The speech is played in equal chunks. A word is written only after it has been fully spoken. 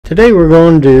Today we're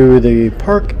going to the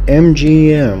Park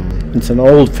MGM. It's an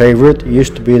old favorite. It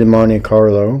used to be the Monte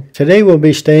Carlo. Today we'll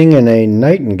be staying in a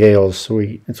Nightingale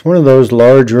Suite. It's one of those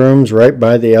large rooms right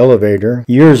by the elevator.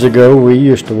 Years ago we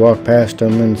used to walk past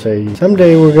them and say,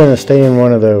 someday we're going to stay in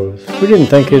one of those. We didn't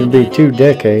think it'd be 2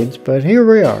 decades, but here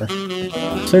we are.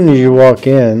 As soon as you walk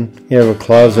in, you have a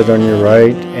closet on your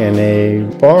right and a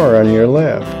bar on your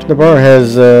left. The bar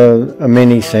has a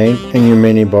mini sink and your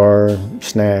mini bar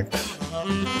snacks.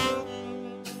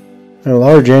 A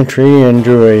large entry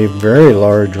into a very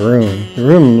large room. The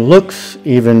room looks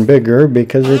even bigger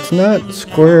because it's not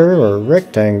square or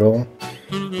rectangle.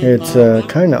 It's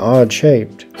kind of odd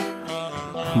shaped,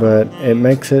 but it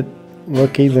makes it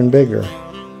look even bigger.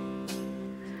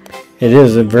 It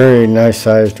is a very nice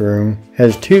sized room. It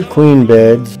has 2 queen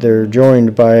beds. They're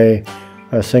joined by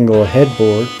a single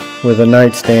headboard with a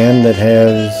nightstand that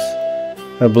has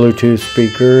a Bluetooth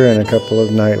speaker and a couple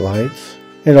of night lights.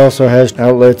 It also has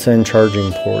outlets and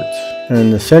charging ports. And in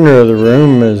the center of the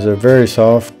room is a very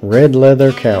soft red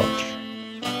leather couch.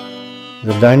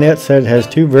 The dinette set has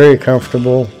 2 very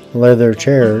comfortable leather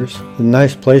chairs. A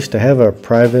nice place to have a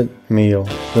private meal.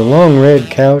 The long red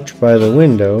couch by the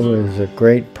window is a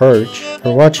great perch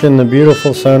for watching the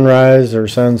beautiful sunrise or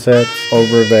sunsets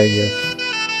over Vegas.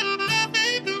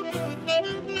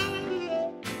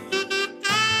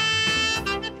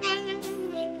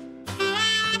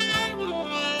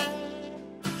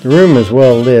 The room is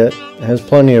well lit, has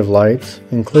plenty of lights,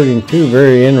 including 2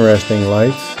 very interesting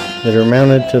lights that are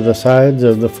mounted to the sides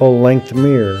of the full-length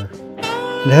mirror.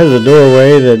 It has a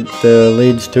doorway that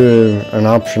leads to an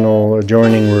optional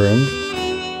adjoining room.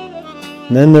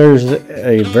 And then there's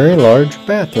a very large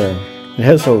bathroom. It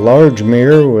has a large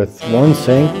mirror with 1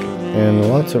 sink and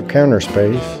lots of counter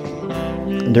space.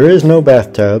 There is no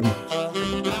bathtub,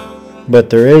 but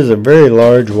there is a very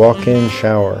large walk-in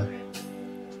shower.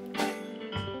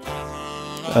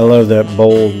 I love that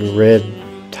bold red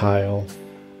tile.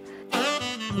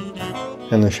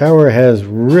 And the shower has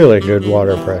really good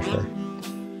water pressure.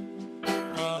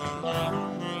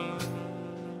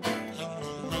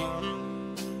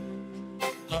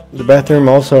 The bathroom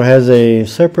also has a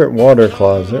separate water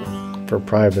closet for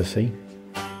privacy.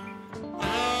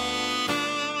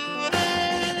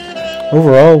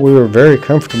 Overall, we were very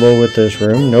comfortable with this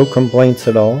room, no complaints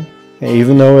at all.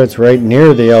 Even though it's right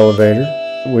near the elevator,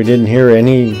 we didn't hear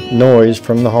any noise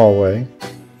from the hallway.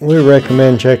 We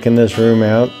recommend checking this room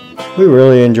out. We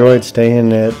really enjoyed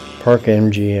staying at Park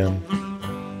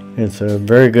MGM. It's a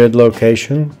very good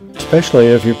location, especially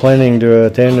if you're planning to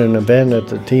attend an event at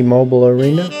the T-Mobile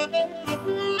Arena,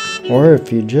 or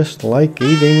if you just like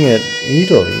eating at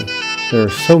Italy. There are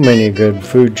so many good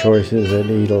food choices at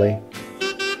Italy,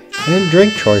 and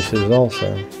drink choices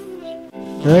also.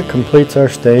 And that completes our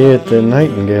stay at the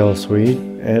Nightingale Suite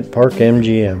at Park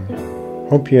MGM.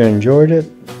 Hope you enjoyed it.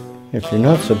 If you're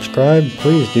not subscribed,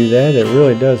 please do that. It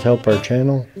really does help our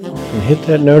channel. And hit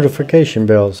that notification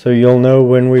bell so you'll know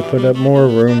when we put up more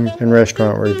room and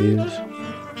restaurant reviews.